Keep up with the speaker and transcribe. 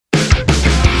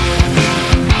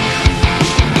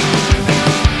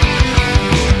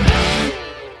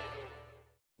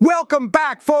Welcome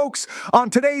back, folks! On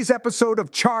today's episode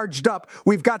of Charged Up,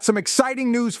 we've got some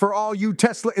exciting news for all you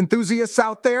Tesla enthusiasts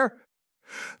out there.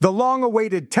 The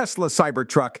long-awaited Tesla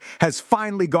Cybertruck has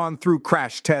finally gone through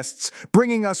crash tests,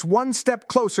 bringing us one step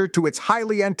closer to its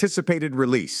highly anticipated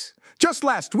release. Just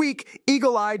last week,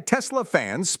 eagle-eyed Tesla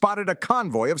fans spotted a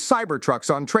convoy of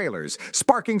Cybertrucks on trailers,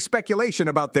 sparking speculation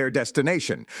about their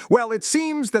destination. Well, it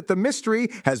seems that the mystery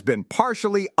has been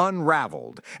partially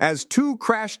unraveled, as two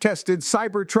crash-tested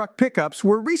Cybertruck pickups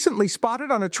were recently spotted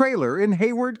on a trailer in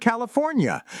Hayward,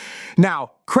 California.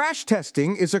 Now, crash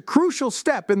testing is a crucial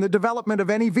step in the development of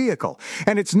any vehicle,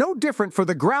 and it's no different for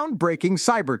the groundbreaking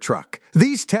Cybertruck.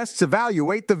 These tests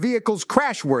evaluate the vehicle's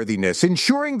crashworthiness,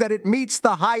 ensuring that it meets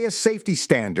the highest safety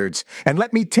standards. And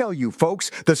let me tell you, folks,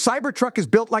 the Cybertruck is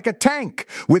built like a tank.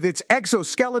 With its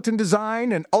exoskeleton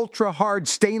design and ultra-hard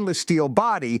stainless steel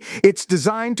body, it's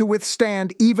designed to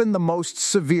withstand even the most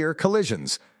severe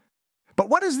collisions. But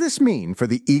what does this mean for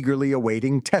the eagerly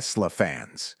awaiting Tesla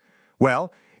fans?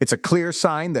 Well, it's a clear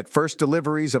sign that first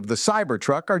deliveries of the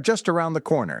Cybertruck are just around the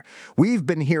corner. We've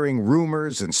been hearing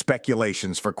rumors and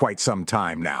speculations for quite some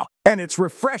time now, and it's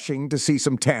refreshing to see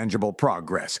some tangible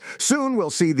progress. Soon we'll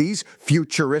see these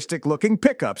futuristic-looking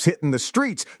pickups hitting the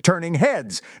streets, turning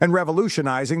heads, and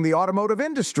revolutionizing the automotive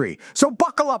industry. So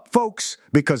buckle up, folks,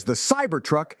 because the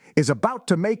Cybertruck is about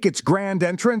to make its grand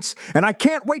entrance, and I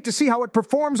can't wait to see how it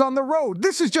performs on the road.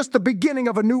 This is just the beginning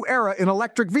of a new era in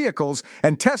electric vehicles,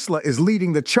 and Tesla is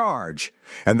leading the charge.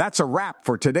 And that's a wrap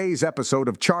for today's episode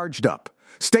of Charged Up.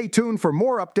 Stay tuned for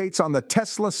more updates on the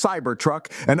Tesla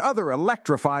Cybertruck and other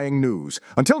electrifying news.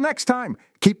 Until next time,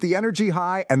 keep the energy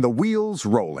high and the wheels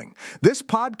rolling. This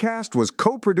podcast was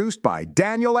co-produced by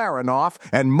Daniel Aronoff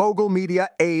and Mogul Media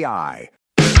AI.